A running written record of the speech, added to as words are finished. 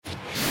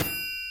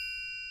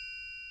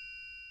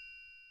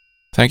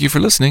Thank you for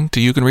listening to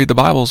You Can Read the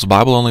Bible's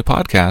Bible-only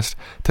podcast.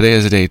 Today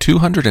is day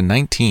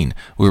 219.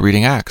 We're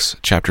reading Acts,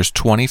 chapters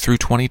 20 through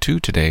 22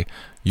 today.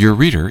 Your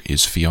reader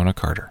is Fiona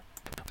Carter.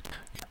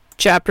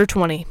 Chapter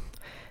 20.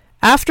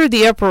 After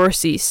the uproar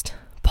ceased,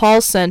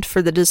 Paul sent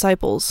for the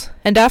disciples,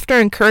 and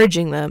after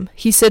encouraging them,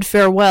 he said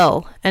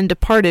farewell, and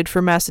departed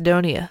for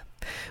Macedonia.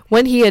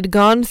 When he had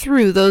gone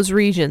through those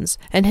regions,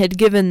 and had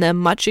given them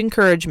much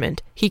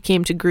encouragement, he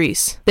came to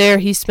Greece. There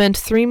he spent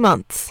 3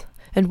 months.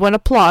 And when a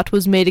plot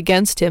was made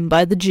against him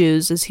by the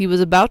Jews as he was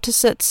about to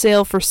set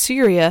sail for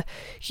Syria,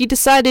 he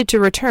decided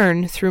to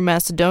return through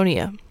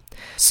Macedonia.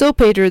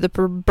 Sopater the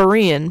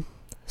Berean,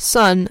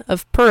 son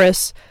of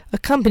Pyrrhus,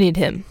 accompanied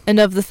him, and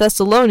of the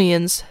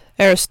Thessalonians,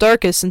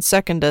 Aristarchus and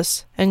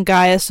Secundus, and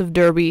Gaius of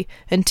Derbe,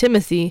 and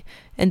Timothy,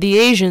 and the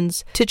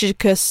Asians,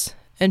 Tychicus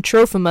and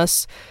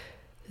Trophimus.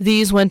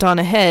 These went on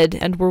ahead,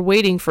 and were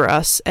waiting for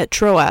us at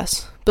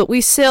Troas. But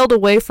we sailed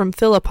away from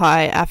Philippi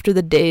after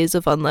the days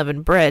of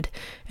unleavened bread,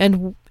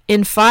 and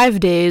in 5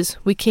 days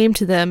we came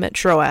to them at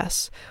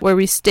Troas, where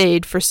we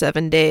stayed for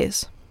 7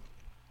 days.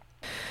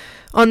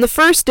 On the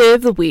first day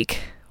of the week,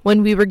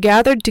 when we were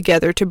gathered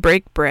together to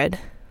break bread,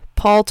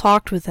 Paul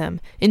talked with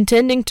them,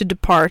 intending to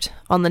depart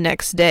on the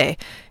next day,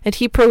 and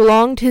he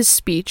prolonged his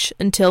speech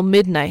until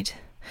midnight.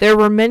 There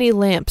were many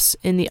lamps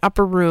in the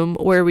upper room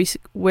where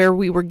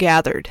we were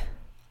gathered.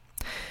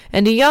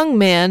 And a young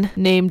man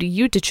named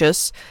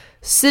Eutychus,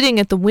 sitting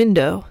at the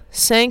window,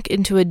 sank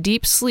into a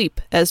deep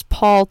sleep as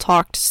Paul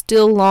talked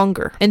still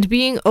longer, and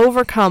being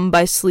overcome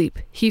by sleep,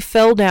 he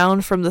fell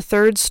down from the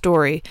 3rd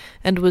story,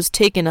 and was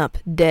taken up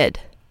dead.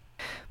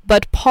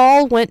 But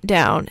Paul went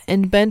down,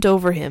 and bent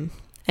over him,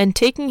 and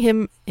taking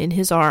him in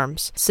his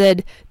arms,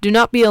 said, "Do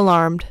not be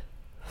alarmed,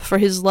 for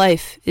his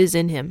life is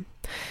in him."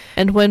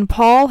 And when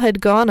Paul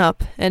had gone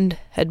up, and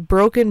had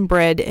broken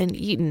bread and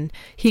eaten,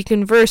 he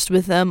conversed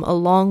with them a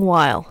long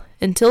while,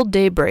 until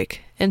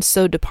daybreak, and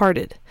so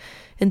departed.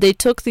 And they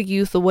took the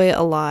youth away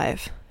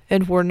alive,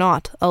 and were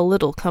not a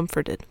little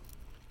comforted.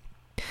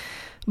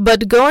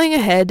 But going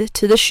ahead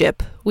to the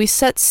ship, we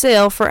set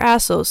sail for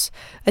Assos,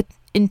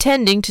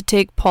 intending to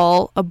take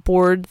Paul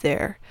aboard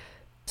there.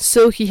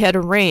 So he had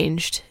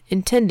arranged,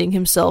 intending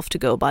himself to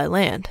go by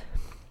land.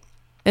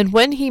 And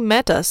when he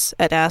met us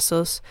at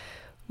Assos,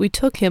 we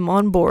took him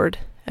on board,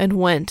 and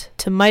went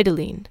to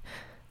Mytilene.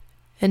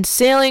 And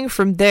sailing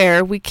from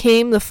there, we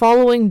came the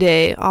following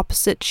day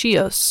opposite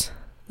Chios.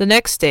 The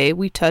next day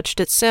we touched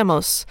at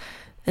Samos,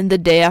 and the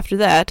day after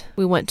that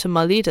we went to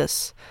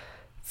Miletus.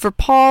 For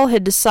Paul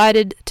had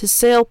decided to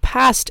sail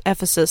past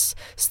Ephesus,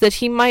 so that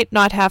he might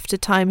not have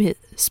to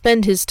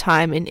spend his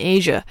time in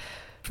Asia,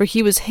 for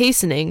he was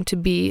hastening to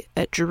be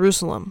at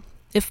Jerusalem,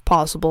 if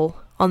possible,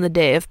 on the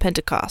day of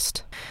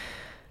Pentecost.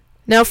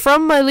 Now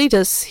from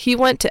Miletus he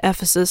went to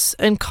Ephesus,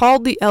 and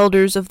called the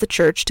elders of the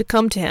church to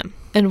come to him.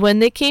 And when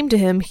they came to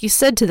him, he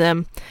said to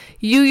them,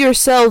 "You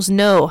yourselves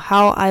know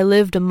how I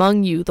lived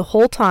among you the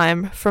whole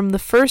time, from the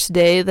first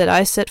day that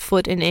I set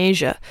foot in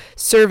Asia,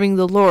 serving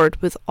the Lord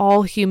with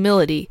all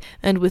humility,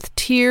 and with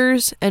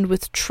tears, and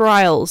with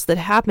trials that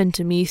happened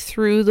to me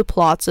through the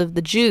plots of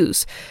the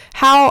Jews,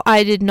 how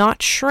I did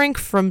not shrink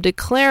from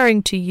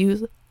declaring to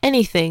you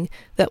anything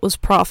that was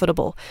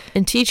profitable,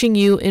 and teaching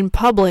you in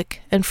public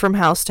and from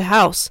house to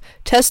house,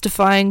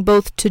 testifying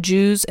both to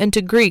Jews and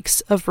to Greeks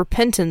of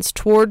repentance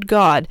toward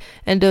God,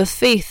 and of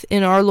faith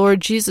in our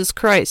Lord Jesus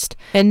Christ.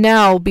 And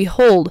now,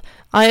 behold,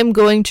 I am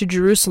going to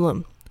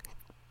Jerusalem,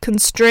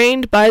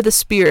 constrained by the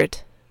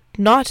Spirit,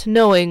 not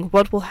knowing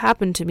what will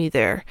happen to me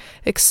there,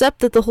 except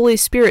that the Holy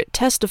Spirit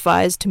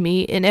testifies to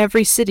me in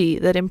every city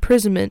that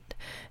imprisonment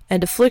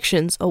and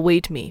afflictions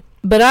await me.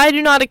 But I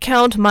do not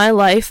account my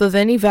life of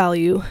any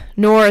value,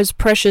 nor as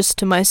precious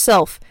to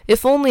myself,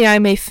 if only I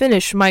may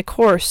finish my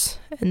course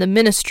and the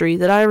ministry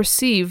that I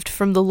received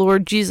from the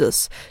Lord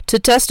Jesus, to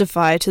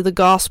testify to the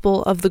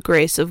gospel of the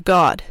grace of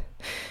God.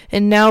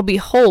 And now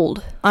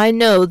behold, I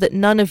know that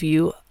none of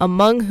you,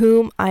 among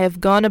whom I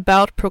have gone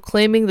about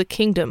proclaiming the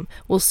kingdom,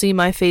 will see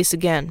my face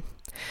again.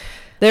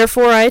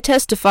 Therefore I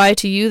testify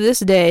to you this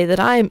day that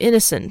I am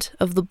innocent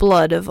of the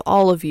blood of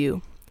all of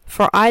you.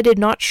 For I did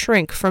not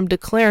shrink from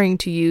declaring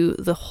to you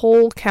the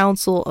whole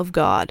counsel of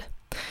God.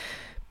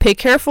 Pay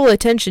careful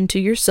attention to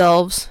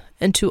yourselves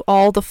and to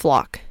all the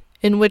flock,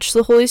 in which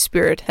the Holy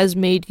Spirit has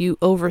made you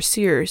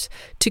overseers,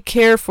 to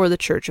care for the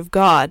church of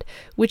God,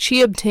 which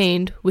he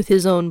obtained with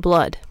his own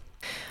blood.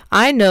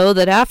 I know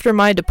that after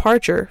my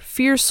departure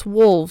fierce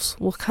wolves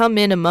will come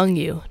in among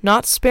you,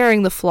 not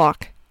sparing the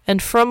flock,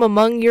 and from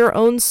among your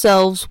own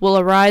selves will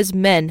arise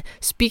men,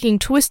 speaking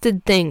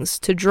twisted things,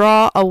 to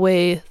draw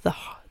away the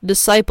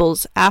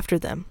disciples after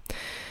them.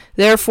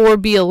 Therefore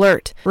be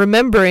alert,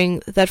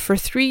 remembering that for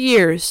 3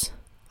 years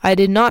I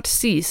did not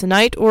cease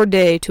night or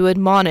day to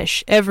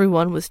admonish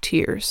everyone with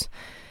tears.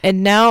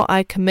 And now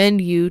I commend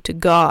you to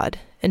God,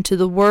 and to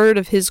the word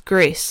of his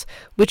grace,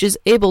 which is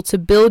able to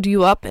build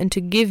you up and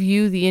to give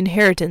you the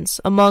inheritance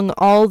among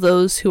all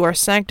those who are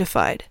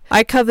sanctified.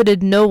 I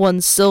coveted no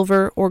one's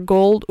silver or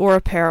gold or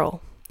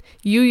apparel.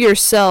 You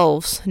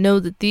yourselves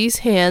know that these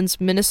hands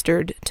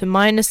ministered to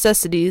my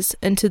necessities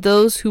and to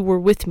those who were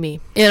with me.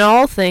 In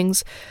all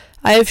things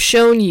I have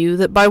shown you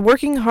that by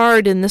working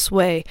hard in this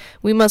way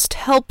we must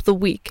help the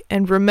weak,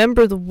 and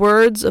remember the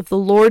words of the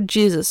Lord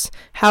Jesus,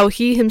 how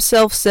he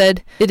himself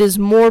said, 'It is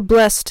more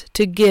blessed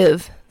to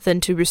give than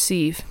to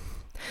receive.'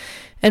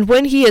 And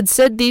when he had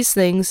said these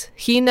things,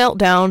 he knelt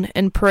down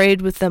and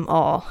prayed with them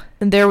all.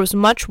 And there was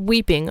much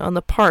weeping on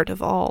the part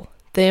of all.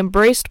 They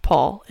embraced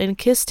Paul and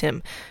kissed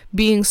him,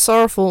 being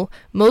sorrowful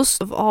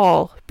most of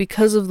all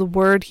because of the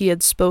word he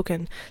had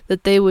spoken,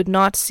 that they would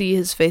not see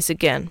his face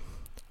again.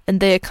 And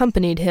they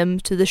accompanied him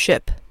to the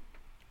ship.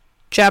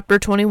 Chapter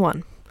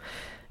 21.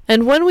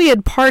 And when we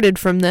had parted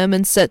from them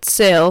and set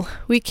sail,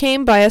 we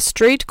came by a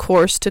straight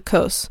course to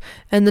Kos,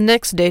 and the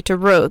next day to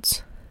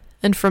Rhodes,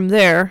 and from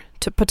there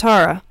to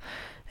Patara.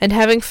 And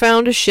having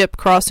found a ship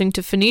crossing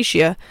to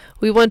Phoenicia,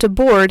 we went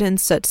aboard and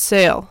set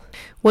sail.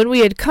 When we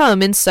had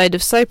come in sight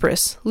of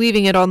Cyprus,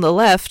 leaving it on the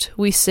left,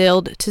 we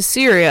sailed to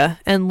Syria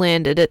and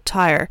landed at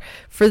Tyre,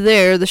 for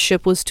there the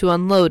ship was to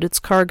unload its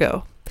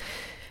cargo.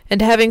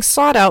 And having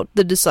sought out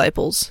the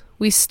disciples,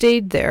 we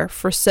stayed there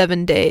for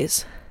 7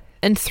 days.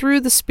 And through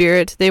the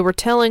Spirit they were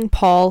telling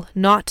Paul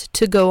not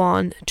to go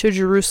on to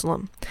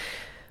Jerusalem.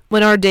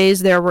 When our days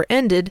there were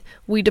ended,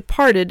 we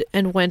departed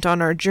and went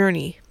on our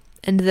journey.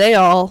 And they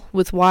all,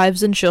 with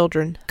wives and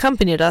children,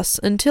 accompanied us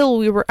until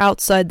we were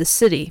outside the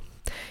city.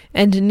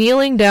 And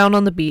kneeling down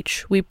on the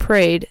beach, we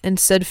prayed and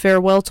said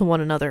farewell to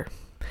one another.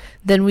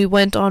 Then we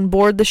went on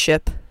board the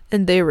ship,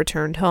 and they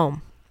returned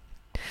home.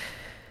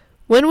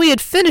 When we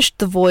had finished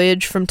the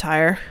voyage from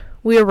Tyre,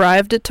 we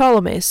arrived at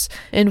Ptolemais,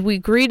 and we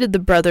greeted the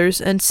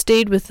brothers and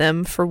stayed with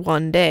them for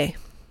 1 day.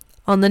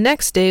 On the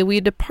next day we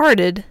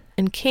departed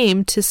and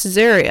came to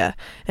Caesarea,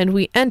 and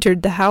we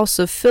entered the house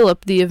of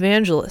Philip the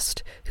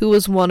evangelist, who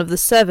was one of the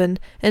 7,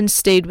 and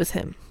stayed with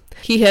him.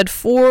 He had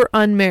 4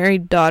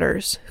 unmarried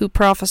daughters, who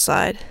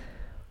prophesied.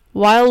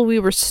 While we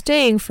were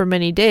staying for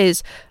many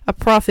days, a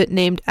prophet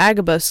named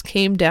Agabus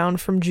came down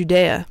from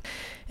Judea.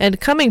 And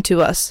coming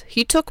to us,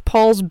 he took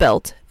Paul's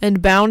belt,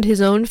 and bound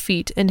his own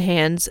feet and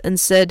hands, and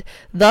said,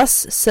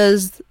 "Thus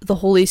says the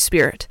Holy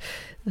Spirit,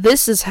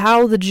 this is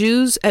how the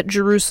Jews at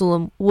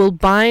Jerusalem will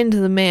bind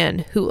the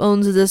man who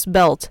owns this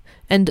belt,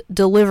 and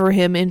deliver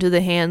him into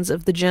the hands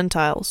of the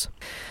Gentiles."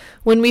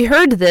 When we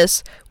heard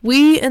this,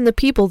 we and the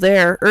people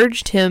there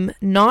urged him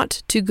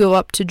not to go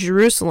up to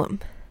Jerusalem.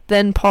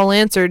 Then Paul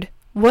answered,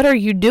 "What are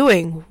you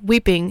doing,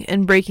 weeping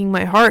and breaking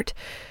my heart?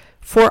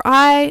 For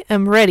I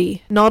am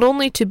ready not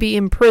only to be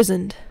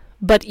imprisoned,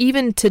 but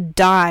even to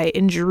die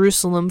in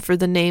Jerusalem for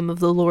the name of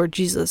the Lord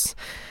Jesus."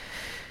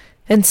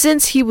 And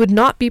since he would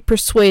not be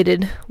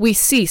persuaded, we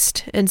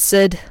ceased and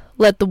said,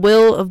 "Let the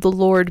will of the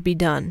Lord be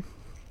done."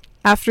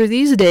 After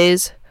these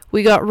days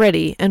we got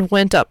ready and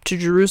went up to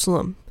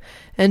Jerusalem.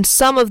 And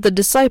some of the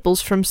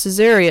disciples from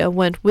Caesarea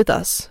went with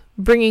us,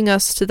 bringing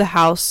us to the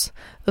house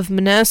of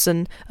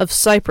Mnason of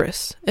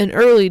Cyprus, an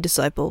early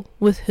disciple,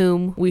 with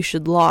whom we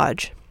should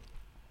lodge.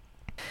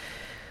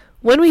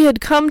 When we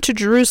had come to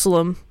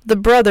Jerusalem, the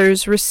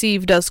brothers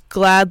received us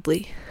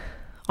gladly.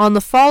 On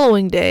the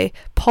following day,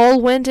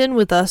 Paul went in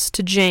with us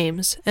to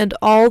James, and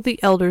all the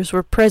elders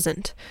were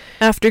present.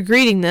 After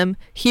greeting them,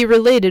 he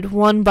related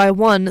one by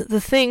one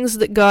the things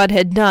that God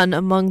had done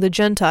among the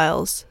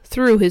Gentiles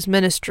through his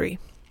ministry.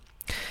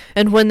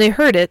 And when they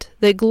heard it,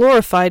 they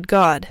glorified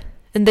God.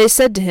 And they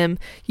said to him,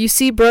 "You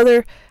see,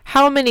 brother,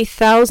 how many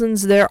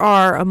thousands there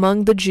are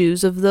among the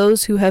Jews of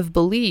those who have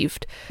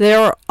believed. They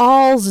are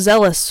all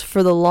zealous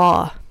for the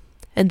law.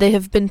 And they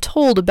have been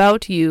told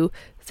about you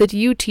that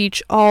you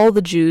teach all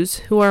the Jews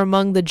who are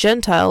among the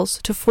Gentiles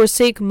to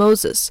forsake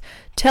Moses,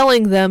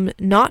 telling them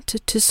not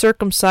to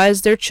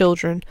circumcise their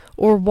children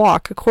or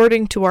walk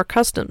according to our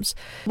customs.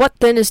 What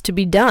then is to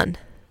be done?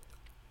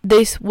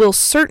 They will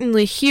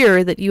certainly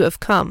hear that you have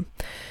come.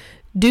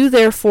 Do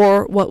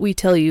therefore what we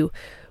tell you.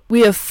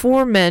 We have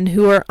 4 men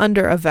who are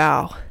under a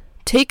vow.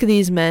 Take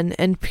these men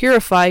and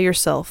purify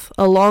yourself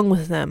along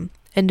with them,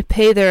 and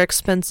pay their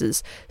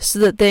expenses, so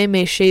that they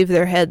may shave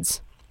their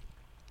heads.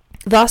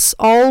 Thus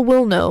all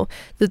will know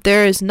that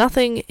there is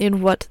nothing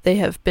in what they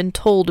have been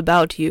told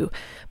about you,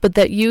 but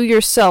that you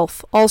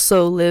yourself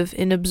also live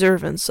in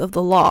observance of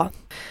the law.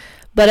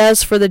 But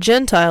as for the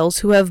Gentiles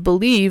who have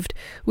believed,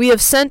 we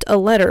have sent a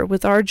letter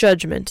with our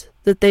judgment,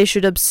 that they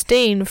should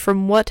abstain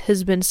from what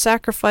has been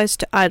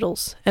sacrificed to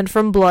idols, and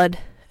from blood,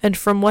 and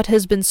from what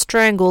has been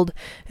strangled,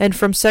 and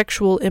from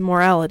sexual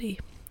immorality.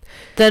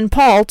 Then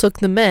Paul took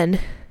the men,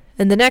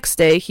 and the next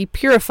day he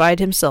purified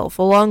himself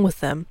along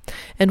with them,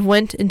 and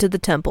went into the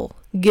temple,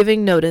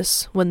 giving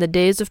notice when the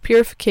days of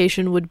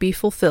purification would be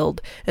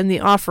fulfilled, and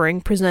the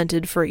offering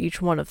presented for each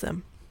one of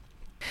them.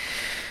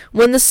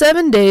 When the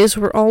 7 days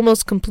were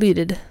almost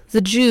completed,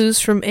 the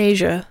Jews from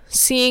Asia,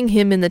 seeing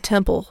him in the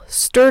temple,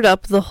 stirred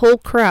up the whole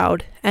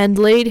crowd, and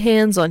laid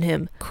hands on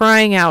him,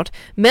 crying out,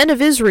 "Men of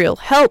Israel,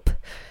 help!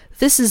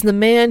 This is the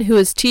man who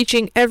is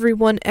teaching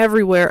everyone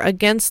everywhere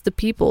against the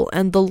people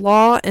and the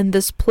law in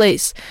this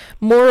place.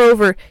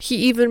 Moreover, he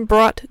even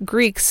brought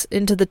Greeks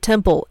into the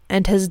temple,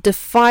 and has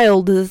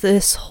defiled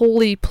this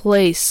holy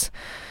place.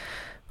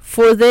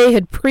 For they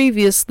had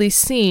previously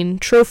seen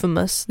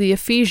Trophimus the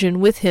Ephesian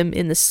with him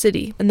in the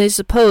city, and they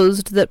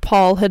supposed that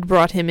Paul had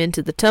brought him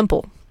into the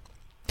temple.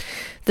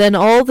 Then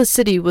all the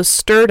city was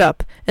stirred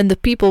up, and the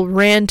people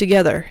ran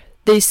together.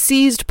 They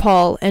seized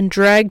Paul and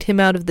dragged him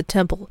out of the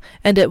temple,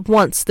 and at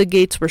once the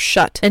gates were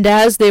shut. And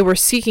as they were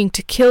seeking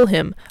to kill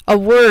him, a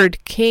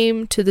word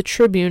came to the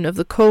tribune of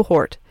the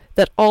cohort,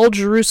 that all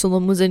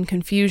Jerusalem was in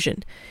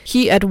confusion.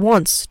 He at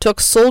once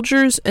took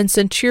soldiers and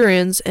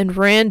centurions and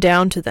ran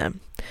down to them.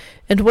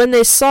 And when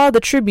they saw the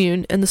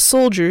tribune and the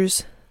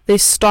soldiers, they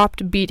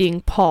stopped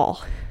beating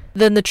Paul.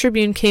 Then the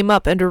tribune came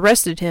up and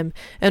arrested him,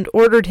 and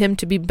ordered him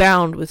to be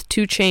bound with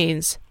 2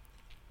 chains.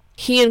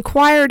 He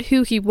inquired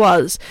who he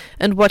was,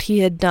 and what he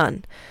had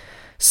done.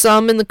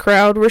 Some in the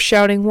crowd were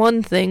shouting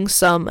one thing,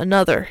 some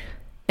another.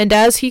 And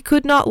as he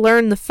could not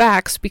learn the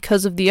facts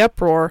because of the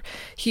uproar,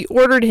 he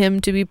ordered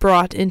him to be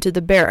brought into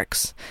the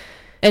barracks.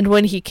 And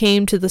when he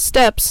came to the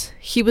steps,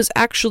 he was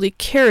actually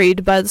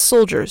carried by the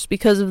soldiers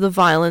because of the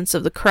violence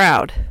of the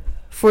crowd.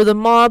 For the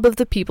mob of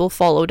the people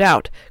followed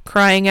out,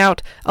 crying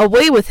out,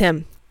 "Away with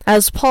him!"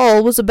 As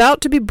Paul was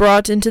about to be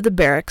brought into the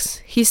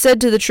barracks, he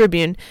said to the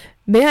tribune,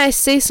 "May I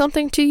say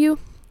something to you?"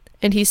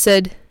 And he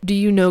said, "Do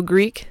you know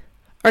Greek?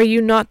 Are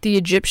you not the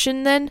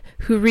Egyptian, then,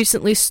 who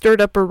recently stirred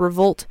up a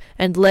revolt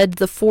and led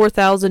the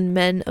 4,000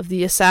 men of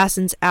the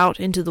assassins out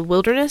into the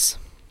wilderness?"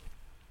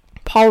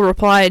 Paul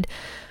replied,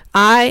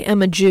 "I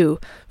am a Jew,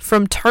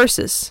 from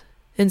Tarsus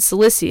in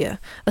Cilicia,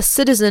 a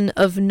citizen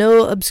of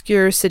no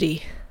obscure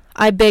city.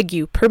 I beg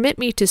you, permit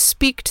me to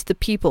speak to the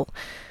people."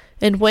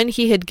 And when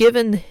he had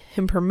given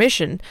him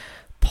permission,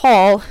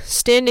 Paul,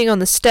 standing on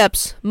the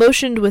steps,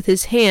 motioned with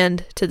his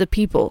hand to the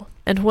people.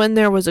 And when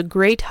there was a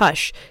great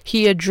hush,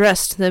 he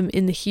addressed them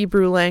in the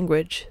Hebrew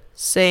language,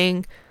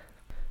 saying,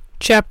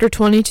 Chapter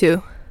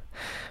 22.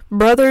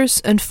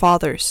 Brothers and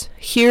fathers,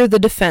 hear the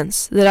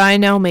defense that I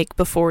now make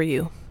before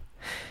you.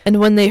 And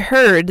when they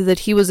heard that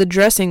he was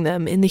addressing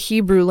them in the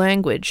Hebrew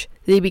language,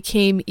 they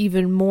became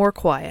even more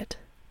quiet.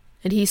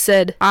 And he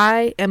said,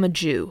 "I am a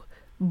Jew,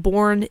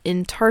 born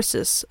in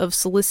Tarsus of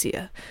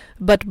Cilicia,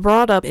 but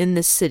brought up in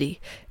this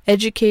city,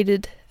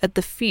 educated at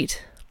the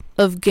feet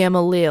of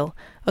Gamaliel,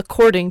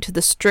 according to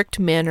the strict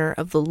manner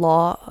of the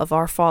law of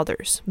our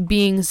fathers,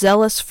 being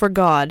zealous for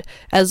God,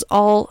 as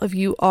all of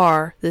you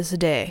are this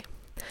day.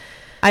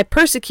 I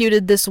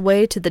persecuted this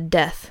way to the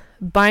death,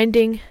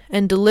 binding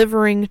and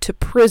delivering to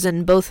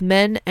prison both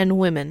men and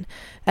women,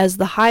 as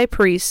the high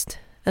priest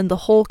and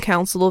the whole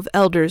council of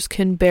elders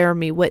can bear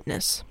me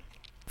witness.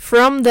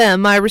 From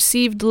them I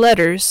received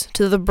letters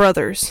to the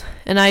brothers,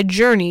 and I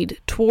journeyed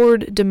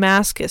toward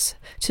Damascus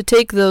to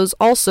take those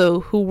also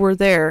who were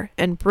there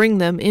and bring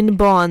them in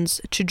bonds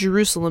to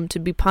Jerusalem to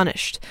be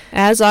punished.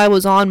 As I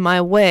was on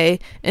my way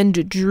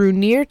and drew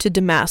near to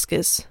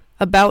Damascus,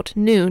 about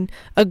noon,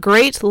 a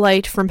great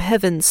light from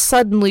heaven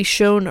suddenly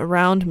shone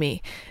around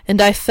me,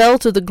 and I fell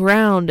to the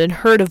ground and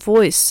heard a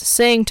voice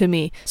saying to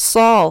me,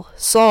 Saul,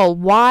 Saul,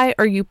 why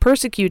are you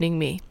persecuting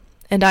me?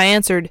 And I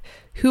answered,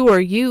 Who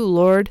are you,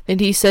 Lord? And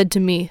he said to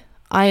me,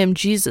 I am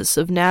Jesus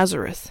of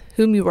Nazareth,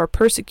 whom you are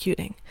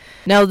persecuting.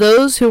 Now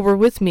those who were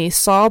with me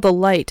saw the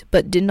light,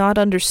 but did not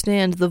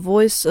understand the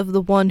voice of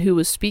the one who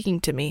was speaking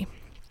to me.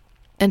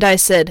 And I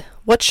said,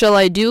 What shall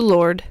I do,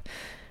 Lord?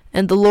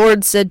 And the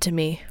Lord said to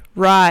me,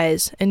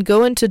 Rise, and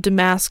go into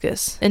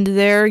Damascus, and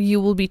there you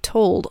will be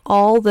told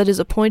all that is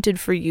appointed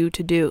for you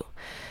to do.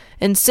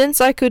 And since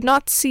I could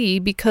not see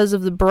because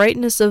of the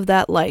brightness of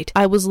that light,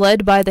 I was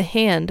led by the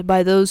hand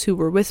by those who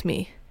were with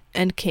me,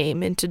 and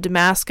came into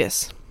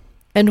Damascus.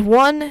 And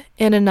one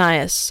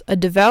Ananias, a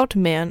devout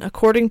man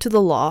according to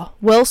the law,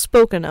 well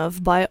spoken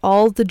of by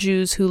all the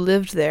Jews who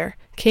lived there,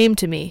 came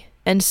to me,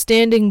 and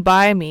standing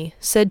by me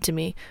said to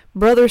me,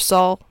 Brother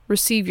Saul,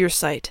 receive your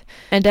sight.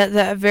 And at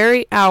that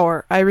very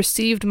hour I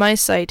received my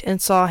sight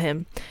and saw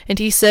him. And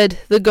he said,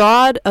 The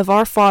God of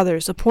our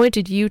fathers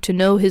appointed you to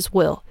know his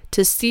will,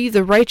 to see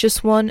the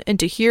righteous one, and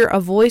to hear a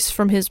voice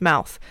from his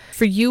mouth.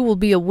 For you will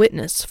be a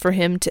witness for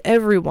him to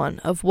everyone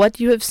of what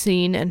you have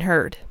seen and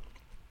heard.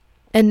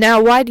 And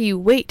now why do you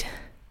wait?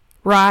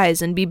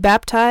 Rise and be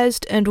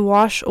baptized, and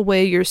wash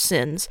away your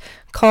sins,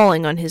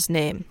 calling on his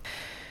name.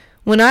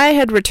 When I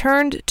had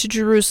returned to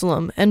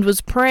Jerusalem, and was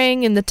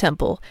praying in the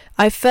temple,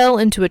 I fell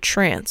into a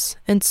trance,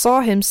 and saw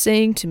him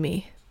saying to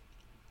me,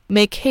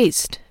 Make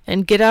haste,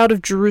 and get out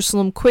of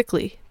Jerusalem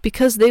quickly,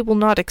 because they will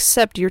not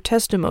accept your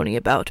testimony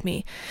about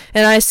me.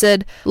 And I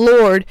said,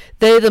 Lord,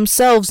 they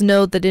themselves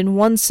know that in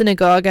one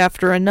synagogue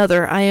after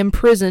another I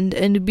imprisoned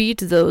and beat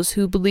those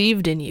who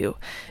believed in you.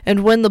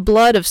 And when the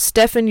blood of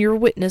Stephen your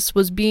witness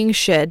was being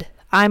shed,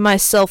 I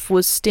myself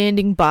was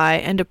standing by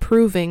and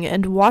approving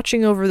and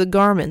watching over the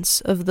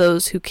garments of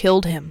those who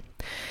killed him.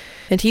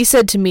 And he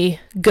said to me,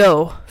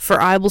 Go,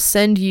 for I will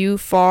send you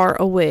far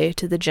away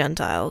to the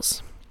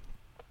Gentiles.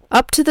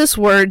 Up to this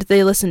word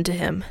they listened to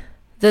him.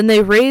 Then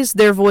they raised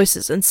their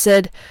voices and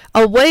said,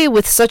 "Away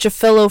with such a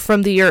fellow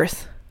from the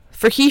earth!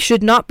 For he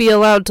should not be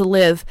allowed to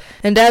live."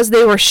 And as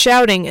they were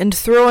shouting and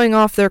throwing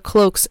off their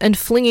cloaks and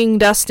flinging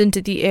dust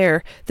into the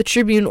air, the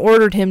tribune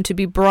ordered him to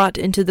be brought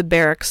into the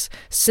barracks,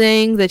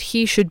 saying that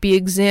he should be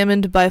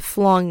examined by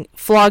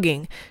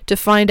flogging, to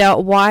find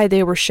out why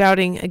they were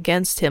shouting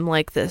against him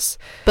like this.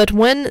 But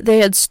when they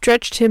had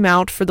stretched him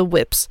out for the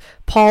whips,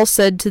 Paul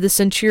said to the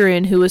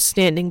centurion who was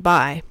standing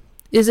by,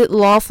 "Is it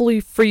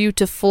lawful for you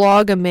to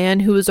flog a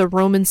man who is a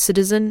Roman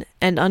citizen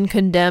and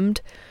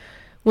uncondemned?"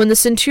 When the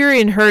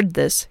centurion heard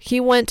this, he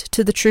went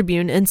to the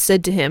tribune and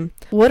said to him,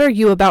 "What are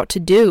you about to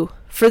do?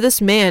 For this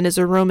man is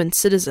a Roman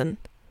citizen."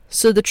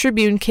 So the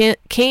tribune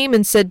came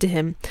and said to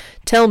him,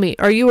 "Tell me,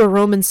 are you a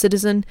Roman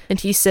citizen?"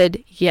 And he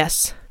said,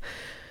 "Yes."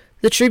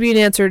 The tribune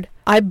answered,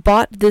 "I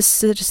bought this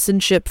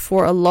citizenship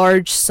for a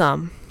large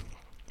sum."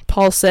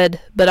 Paul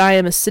said, "But I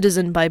am a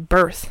citizen by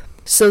birth."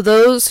 So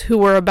those who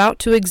were about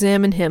to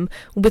examine him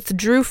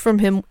withdrew from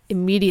him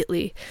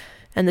immediately.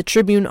 And the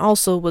tribune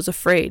also was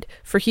afraid,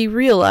 for he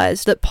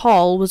realized that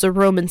Paul was a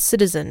Roman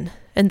citizen,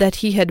 and that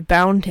he had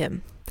bound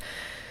him.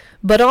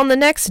 But on the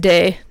next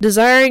day,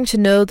 desiring to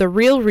know the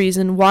real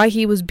reason why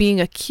he was being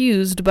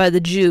accused by the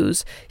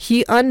Jews,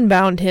 he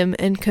unbound him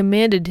and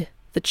commanded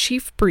the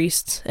chief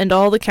priests and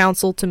all the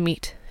council to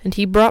meet. And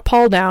he brought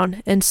Paul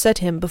down and set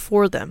him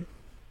before them.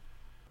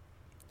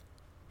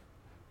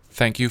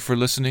 Thank you for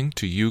listening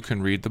to You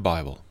Can Read the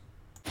Bible.